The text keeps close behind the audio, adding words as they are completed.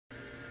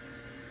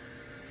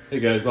Hey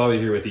guys, Bobby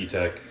here with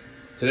eTech.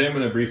 Today I'm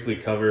going to briefly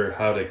cover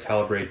how to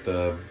calibrate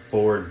the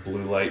forward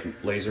blue light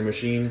laser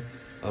machine.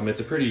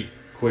 It's a pretty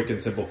quick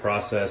and simple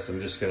process.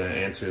 I'm just going to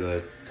answer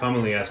the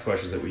commonly asked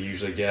questions that we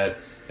usually get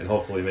and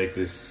hopefully make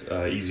this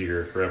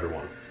easier for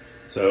everyone.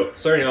 So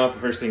starting off, the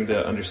first thing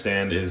to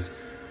understand is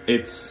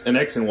it's an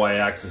X and Y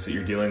axis that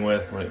you're dealing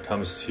with when it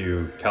comes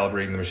to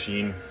calibrating the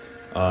machine.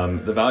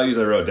 The values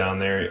I wrote down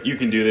there, you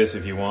can do this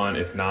if you want.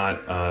 If not,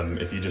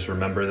 if you just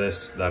remember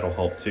this, that'll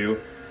help too.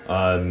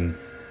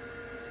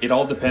 It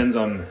all depends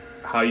on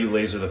how you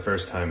laser the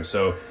first time.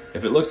 So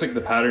if it looks like the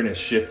pattern is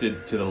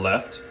shifted to the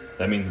left,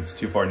 that means it's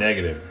too far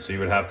negative. So you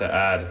would have to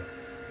add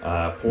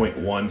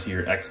 0.1 to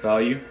your X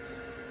value.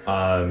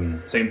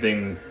 Same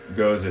thing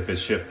goes if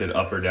it's shifted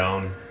up or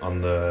down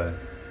on the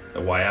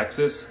Y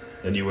axis,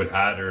 then you would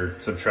add or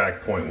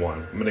subtract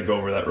 0.1. I'm gonna go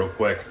over that real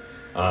quick.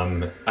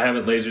 I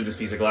haven't lasered this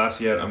piece of glass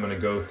yet. I'm gonna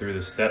go through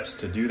the steps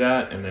to do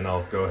that, and then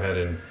I'll go ahead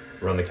and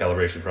run the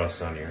calibration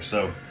process on here.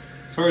 So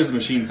as far as the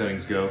machine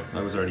settings go,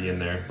 I was already in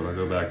there, but I'll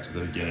go back to the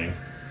beginning.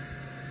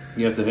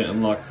 You have to hit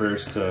unlock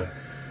first to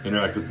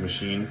interact with the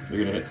machine.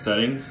 You're gonna hit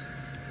settings,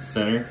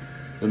 center.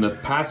 Then the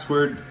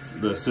password,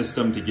 the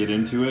system to get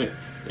into it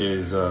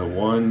is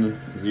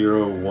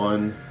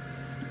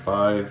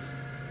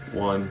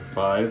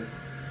 101515.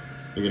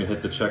 You're gonna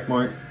hit the check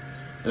mark.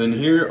 And then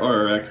here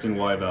are our X and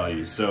Y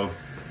values. So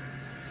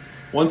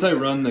once I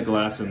run the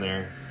glass in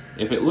there,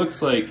 if it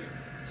looks like,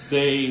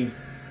 say,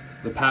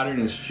 the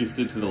pattern is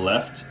shifted to the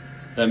left,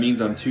 that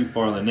means I'm too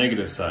far on the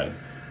negative side.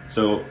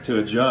 So to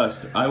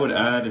adjust, I would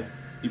add,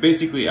 you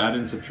basically add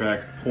and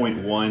subtract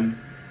 0.1,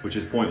 which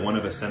is 0.1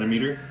 of a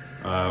centimeter,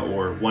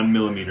 or 1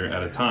 millimeter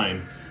at a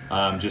time,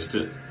 just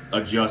to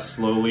adjust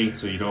slowly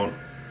so you don't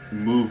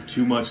move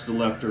too much to the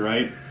left or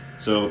right.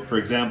 So for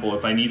example,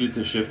 if I needed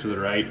to shift to the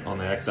right on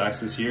the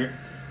X-axis here,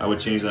 I would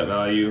change that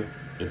value.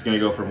 It's gonna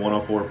go from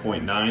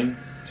 104.9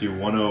 to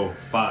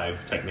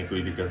 105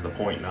 technically, because the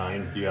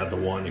 0.9, you add the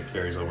 1, it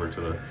carries over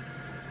to the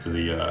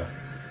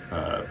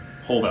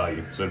whole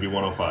value, so it'd be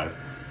 105.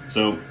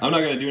 So I'm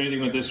not going to do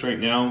anything with this right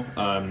now.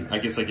 I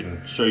guess I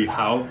can show you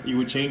how you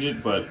would change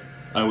it, but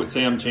I would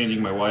say I'm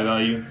changing my Y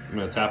value. I'm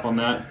going to tap on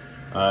that.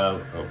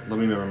 Let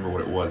me remember what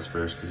it was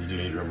first, because you do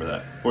need to remember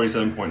that.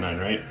 47.9,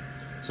 right?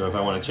 So if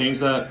I want to change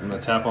that, I'm going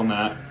to tap on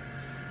that.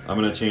 I'm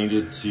going to change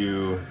it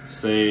to,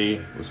 say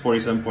it was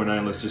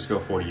 47.9, let's just go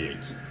 48.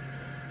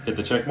 Hit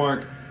the check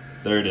mark,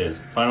 there it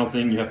is. Final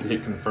thing, you have to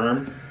hit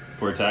confirm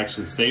for it to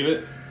actually save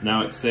it.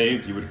 Now it's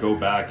saved, you would go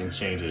back and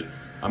change it.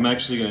 I'm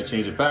actually going to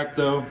change it back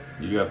though.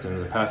 You do have to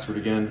enter the password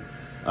again,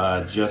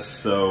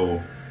 just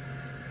so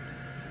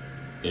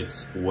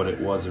it's what it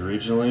was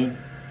originally.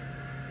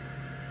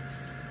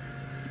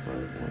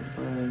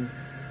 515.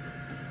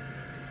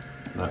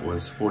 That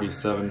was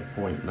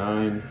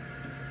 47.9.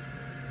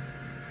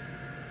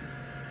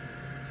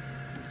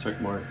 Check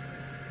mark,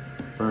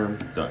 confirm,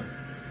 done.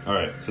 All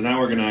right, so now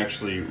we're going to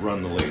actually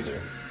run the laser.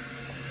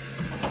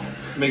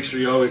 Make sure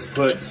you always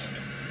put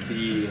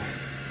the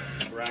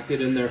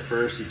bracket in there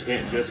first. You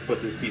can't just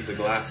put this piece of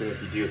glass in.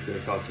 If you do, it's going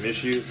to cause some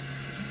issues.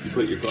 You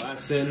put your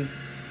glass in.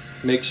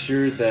 Make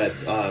sure that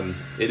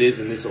it is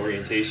in this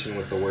orientation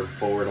with the word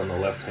forward on the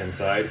left-hand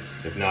side.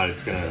 If not,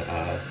 it's going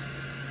to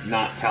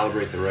not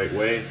calibrate the right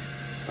way.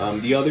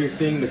 The other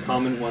thing, the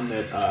common one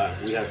that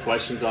we have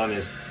questions on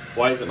is,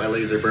 why isn't my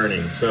laser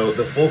burning? So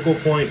the focal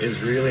point is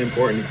really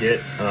important to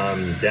get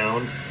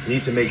down. You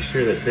need to make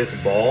sure that this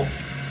ball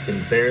can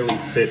barely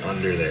fit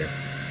under there.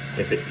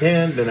 If it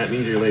can, then that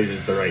means your laser is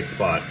at the right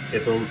spot.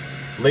 If the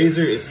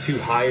laser is too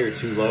high or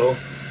too low,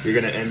 you're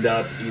gonna end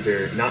up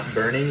either not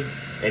burning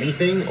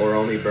anything or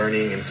only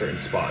burning in certain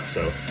spots.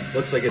 So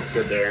looks like it's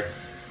good there.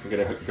 I'm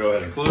gonna go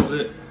ahead and close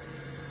it.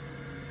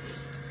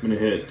 I'm gonna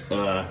hit,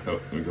 I'm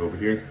gonna go over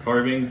here,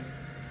 carving,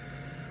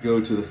 go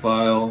to the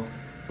file,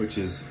 which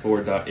is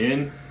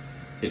forward.in,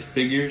 hit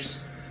figures,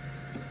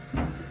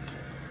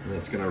 and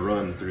it's gonna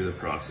run through the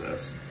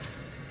process.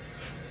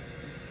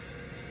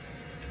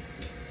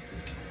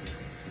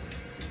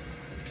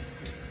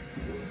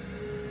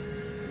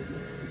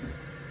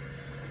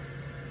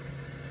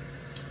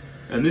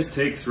 And this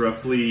takes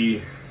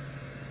roughly,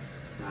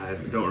 I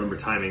don't remember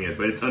timing it,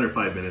 but it's under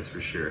 5 minutes for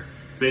sure.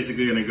 It's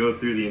basically gonna go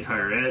through the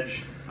entire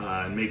edge,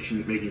 and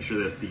making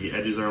sure that the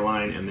edges are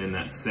aligned, and then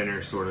that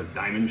center sort of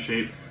diamond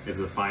shape is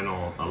the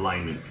final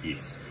alignment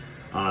piece.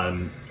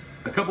 A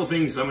couple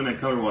things I'm gonna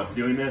cover while it's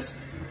doing this.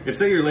 If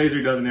say your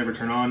laser doesn't ever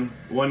turn on,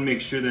 one,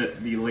 make sure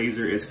that the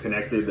laser is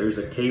connected. There's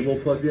a cable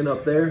plugged in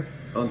up there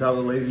on top of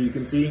the laser, you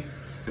can see.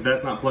 If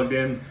that's not plugged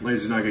in,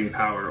 laser's not getting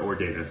power or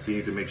data, so you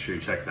need to make sure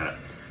you check that.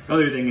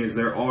 Other thing is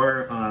there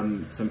are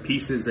some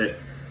pieces that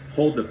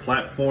hold the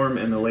platform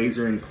and the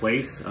laser in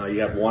place. You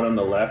have one on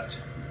the left.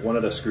 One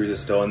of the screws is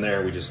still in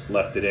there. We just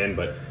left it in,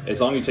 but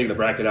as long as you take the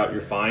bracket out,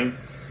 you're fine.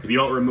 If you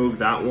don't remove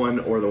that one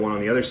or the one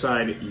on the other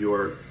side,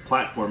 your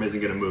platform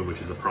isn't gonna move,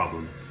 which is a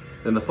problem.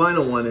 Then the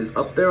final one is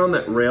up there on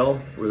that rail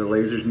where the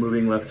laser's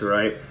moving left to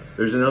right.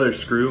 There's another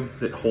screw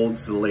that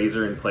holds the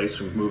laser in place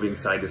from moving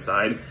side to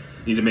side. You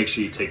need to make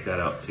sure you take that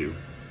out too.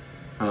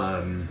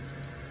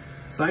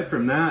 Aside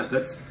from that,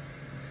 that's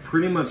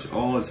pretty much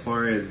all as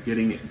far as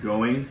getting it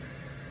going.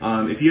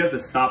 If you have to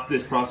stop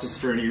this process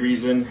for any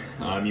reason,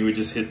 you would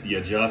just hit the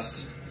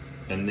adjust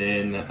and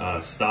then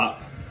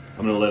stop.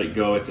 I'm gonna let it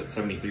go. It's at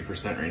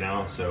 73% right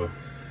now, so it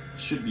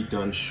should be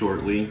done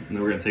shortly. And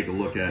then we're gonna take a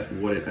look at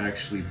what it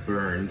actually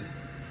burned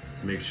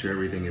to make sure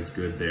everything is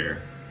good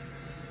there.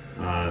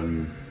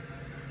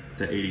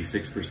 It's at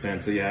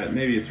 86%, so yeah,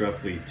 maybe it's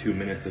roughly 2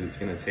 minutes that it's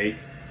gonna take.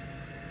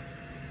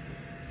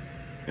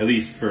 At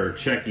least for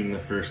checking the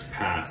first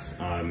pass.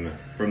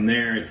 From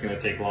there, it's gonna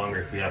take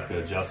longer if we have to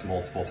adjust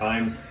multiple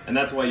times. And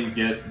that's why you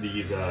get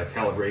these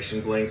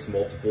calibration blanks,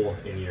 multiple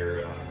in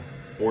your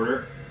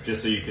order,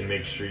 just so you can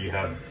make sure you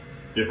have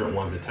different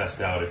ones to test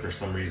out if for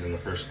some reason the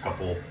first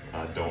couple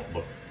don't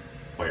look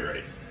quite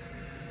right.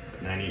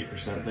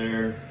 98%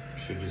 there,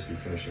 should just be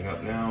finishing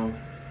up now.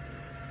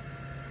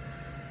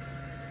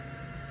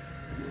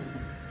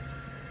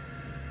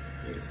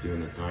 It's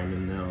doing the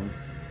diamond now.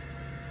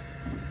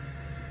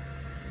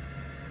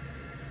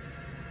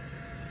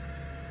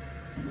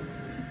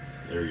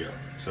 There we go.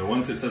 So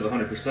once it says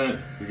 100%,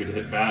 we get to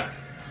hit back,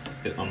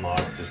 hit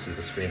unlock just so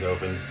the screen's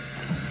open.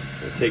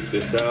 We'll take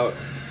this out,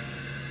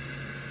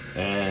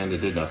 and it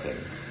did nothing.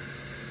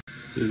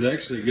 So this is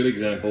actually a good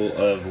example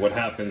of what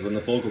happens when the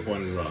focal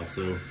point is off.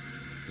 So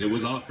it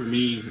was off for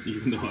me,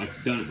 even though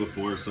I've done it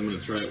before, so I'm gonna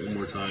try it one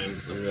more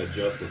time. I'm gonna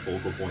adjust the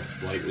focal point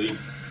slightly.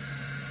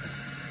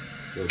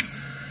 So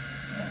it's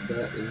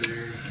that in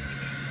there.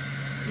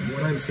 And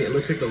what I'm seeing, it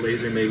looks like the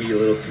laser may be a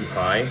little too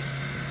high.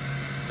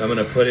 So I'm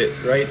gonna put it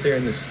right there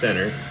in the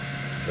center,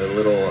 the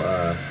little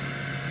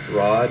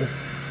rod.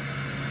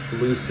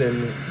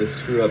 Loosen the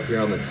screw up here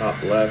on the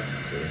top left.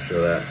 So I'm gonna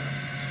show that.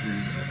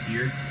 Screws up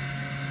here.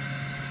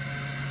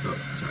 Oh,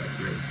 sorry,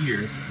 right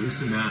here.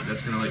 Loosen that.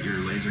 That's gonna let your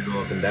laser go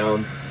up and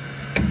down.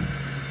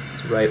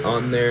 It's right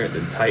on there.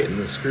 Then tighten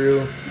the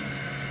screw.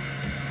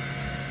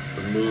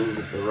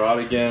 Remove the rod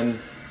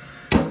again.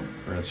 We're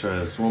gonna try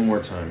this one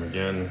more time.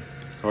 Again,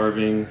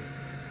 carving.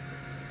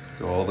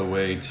 Go all the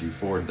way to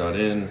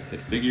forward.in,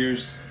 hit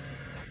figures.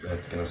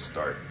 That's gonna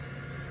start.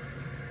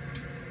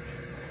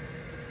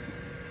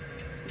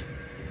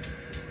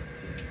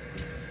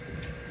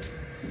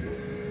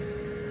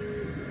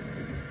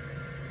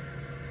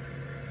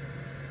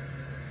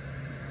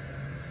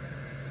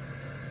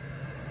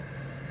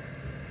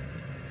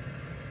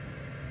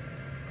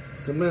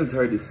 Sometimes it's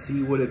hard to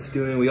see what it's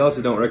doing. We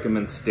also don't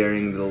recommend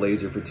staring at the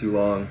laser for too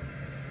long.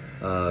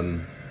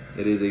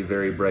 It is a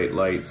very bright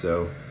light,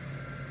 so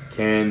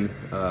can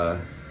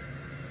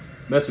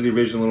mess with your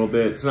vision a little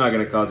bit. It's not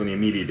going to cause any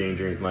immediate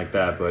danger or anything like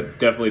that, but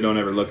definitely don't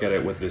ever look at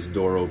it with this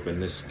door open.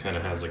 This kind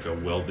of has like a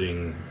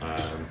welding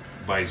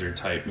visor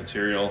type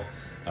material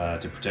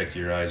to protect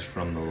your eyes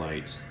from the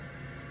light.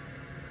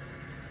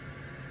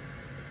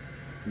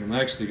 What I'm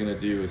actually going to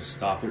do is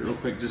stop it real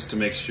quick just to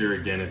make sure,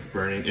 again, it's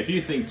burning. If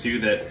you think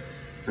too that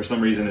for some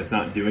reason it's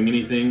not doing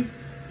anything,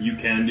 you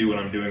can do what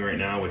I'm doing right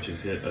now, which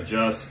is hit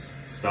adjust,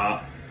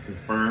 stop,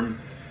 confirm.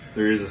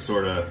 There is a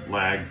sort of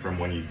lag from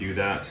when you do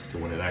that to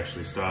when it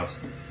actually stops.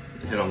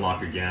 Hit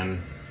unlock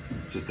again,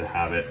 just to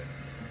have it.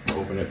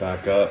 Open it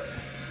back up.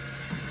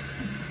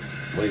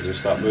 Laser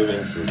stopped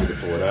moving, so we get it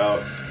pulled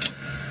out.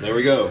 There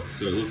we go.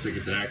 So it looks like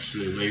it's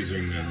actually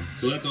lasering now.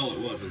 So that's all it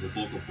was a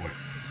focal point.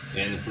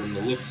 And from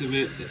the looks of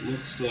it, it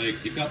looks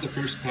like it got the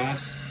first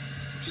pass,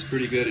 which is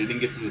pretty good. It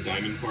didn't get to the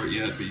diamond part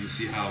yet, but you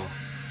see how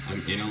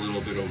I'm in a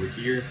little bit over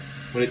here.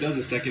 When it does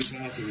a second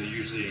pass, it will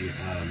usually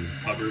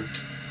cover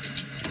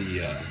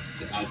the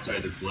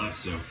outside that's left.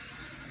 So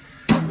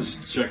let's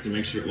just check to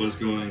make sure it was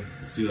going.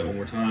 Let's do that one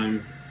more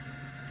time.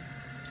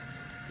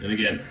 And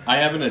again, I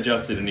haven't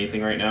adjusted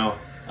anything right now.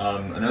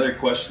 Another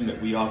question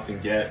that we often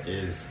get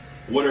is,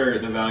 what are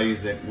the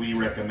values that we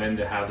recommend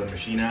to have the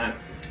machine at?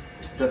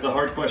 That's a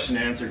hard question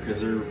to answer because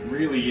there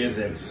really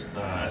isn't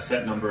a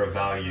set number of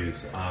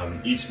values.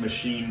 Each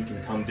machine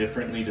can come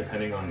differently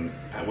depending on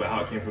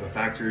how it came from the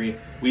factory.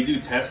 We do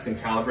test and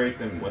calibrate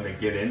them when they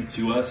get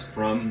into us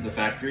from the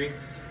factory.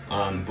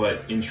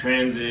 But in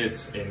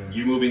transit and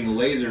you moving the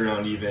laser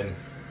around even,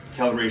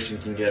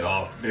 calibration can get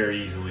off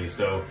very easily.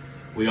 So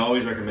we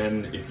always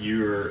recommend if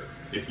you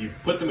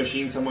put the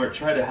machine somewhere,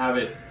 try to have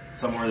it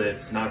somewhere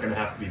that's not going to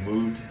have to be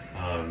moved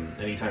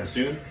anytime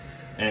soon.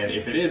 And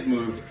if it is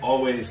moved,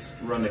 always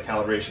run the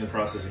calibration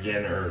process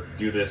again, or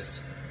do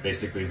this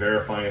basically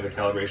verifying the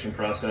calibration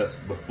process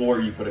before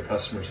you put a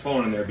customer's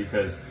phone in there,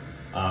 because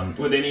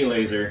with any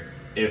laser,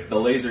 if the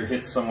laser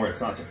hits somewhere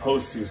it's not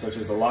supposed to, such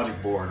as the logic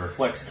board or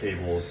flex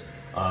cables,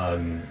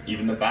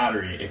 even the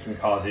battery, it can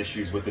cause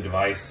issues with the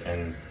device,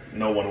 and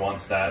no one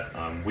wants that.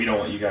 We don't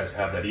want you guys to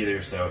have that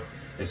either, so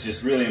it's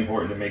just really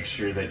important to make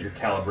sure that your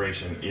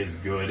calibration is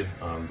good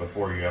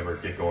before you ever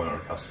get going on a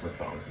customer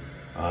phone.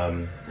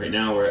 Right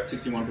now we're at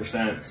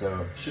 61%,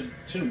 so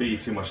shouldn't be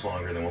too much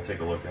longer. Then we'll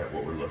take a look at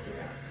what we're looking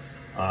at.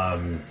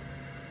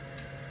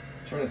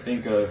 Trying to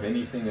think of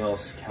anything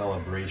else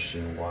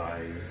calibration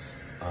wise.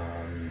 I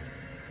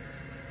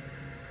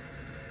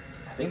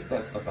think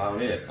that's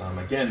about it.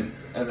 Again,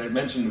 as I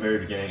mentioned in the very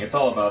beginning, it's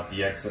all about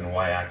the X and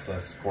Y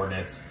axis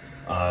coordinates.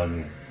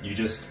 You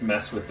just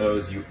mess with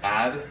those. You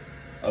add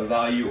a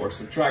value or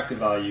subtract a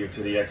value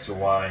to the X or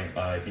Y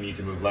if you need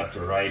to move left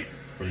or right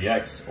for the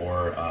X,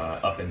 or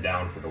up and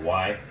down for the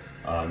Y.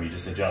 You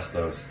just adjust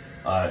those.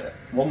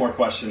 One more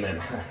question that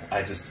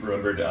I just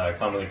remembered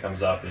commonly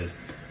comes up is,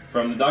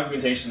 from the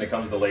documentation that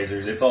comes with the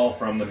lasers, it's all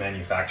from the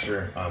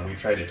manufacturer. We've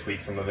tried to tweak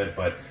some of it,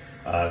 but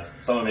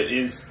some of it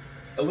is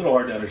a little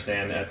hard to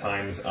understand at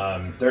times.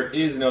 There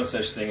is no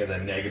such thing as a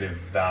negative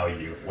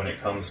value when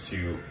it comes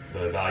to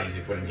the values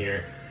you put in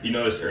here. You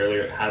noticed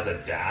earlier it has a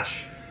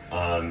dash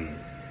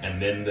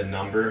and then the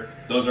number.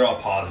 Those are all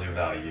positive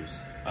values.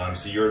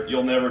 So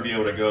you'll never be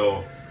able to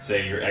go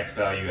say your X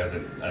value as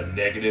a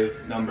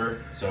negative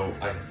number. So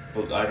I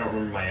don't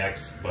remember my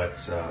X,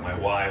 but my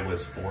Y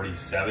was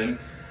 47.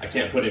 I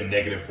can't put in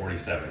negative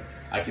 47.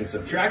 I can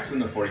subtract from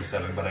the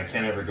 47, but I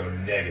can't ever go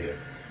negative.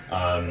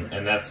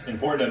 And that's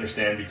important to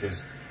understand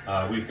because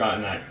we've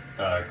gotten that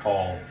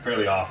call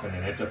fairly often,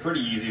 and it's a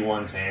pretty easy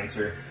one to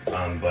answer,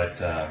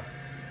 but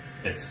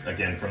it's,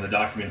 again, from the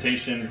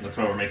documentation. That's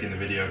why we're making the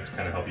video, to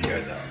kind of help you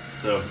guys out.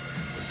 So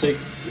let's take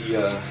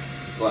the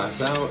glass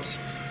out.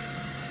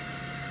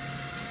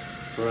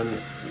 From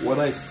what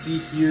I see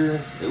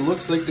here, it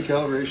looks like the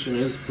calibration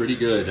is pretty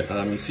good.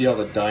 You see how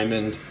the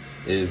diamond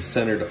is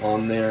centered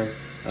on there.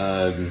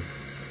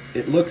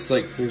 It looks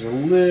like there's a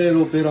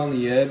little bit on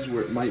the edge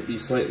where it might be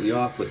slightly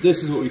off, but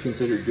this is what we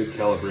consider good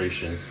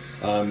calibration.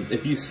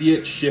 If you see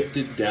it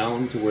shifted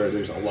down to where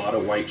there's a lot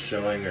of white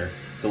showing, or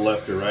the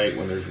left or right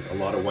when there's a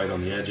lot of white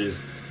on the edges,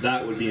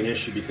 that would be an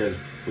issue, because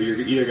what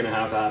you're either going to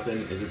have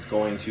happen is it's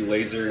going to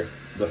laser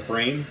the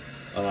frame,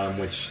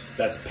 which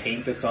that's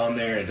paint that's on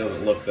there. It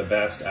doesn't look the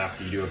best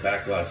after you do a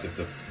back glass if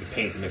the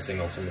paint's missing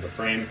on some of the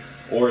frame,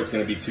 or it's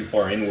going to be too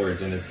far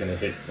inwards and it's going to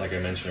hit, like I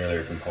mentioned earlier,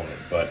 a component.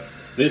 But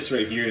this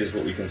right here is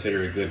what we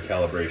consider a good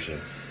calibration.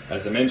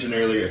 As I mentioned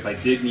earlier, if I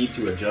did need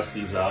to adjust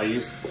these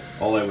values,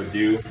 all I would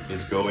do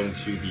is go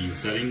into the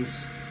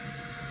settings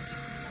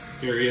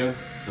area,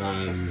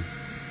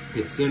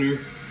 hit center,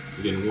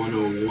 again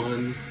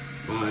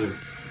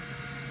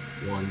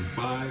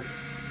 101.515,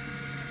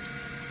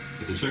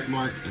 hit the check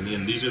mark, and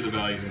then these are the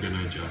values I'm going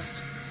to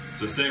adjust.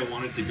 So say I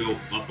wanted to go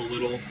up a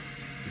little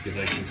because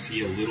I can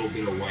see a little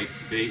bit of white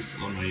space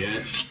on my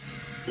edge.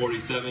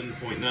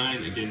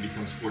 47.9 again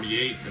becomes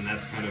 48, and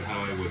that's kind of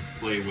how I would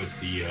play with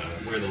the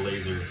where the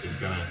laser is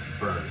going to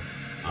burn.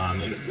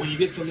 And when you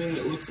get something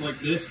that looks like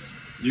this,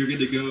 you're good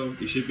to go.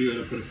 You should be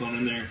able to put a phone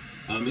in there.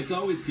 It's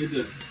always good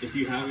to, if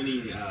you have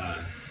any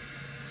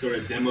sort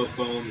of demo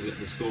phones at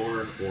the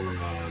store, or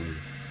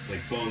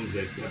like phones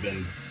that have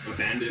been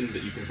abandoned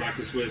that you can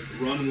practice with,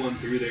 run one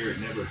through there. It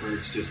never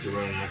hurts just to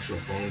run an actual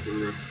phone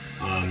through.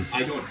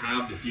 I don't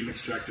have the fume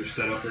extractor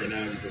set up right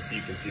now. As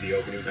you can see the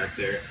opening back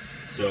there.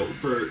 So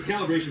for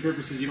calibration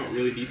purposes, you don't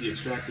really need the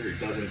extractor. It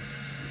doesn't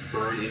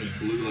burn any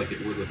glue like it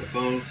would with a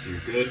phone, so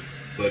you're good.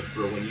 But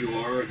for when you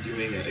are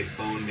doing a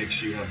phone, make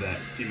sure you have that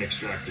fume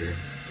extractor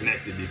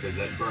connected, because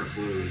that burnt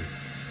glue is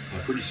a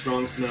pretty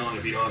strong smell, and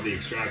if you don't have the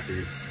extractor,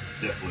 it's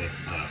definitely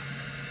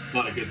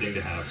not a good thing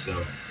to have.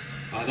 So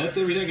that's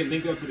everything I can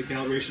think of for the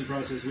calibration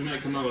process. We might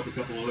come out with a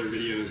couple other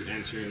videos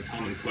answering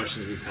common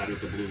questions we've had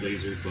with the blue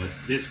laser, but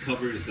this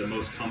covers the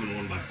most common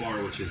one by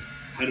far, which is,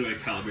 how do I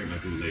calibrate my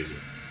blue laser?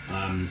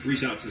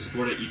 Reach out to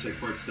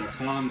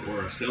support@etechparts.com,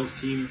 or our sales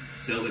team,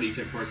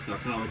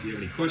 sales@etechparts.com, if you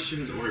have any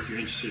questions, or if you're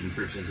interested in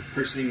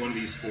purchasing one of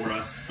these for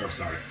us, or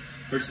sorry,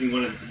 purchasing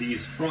one of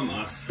these from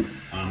us,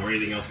 or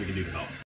anything else we can do to help.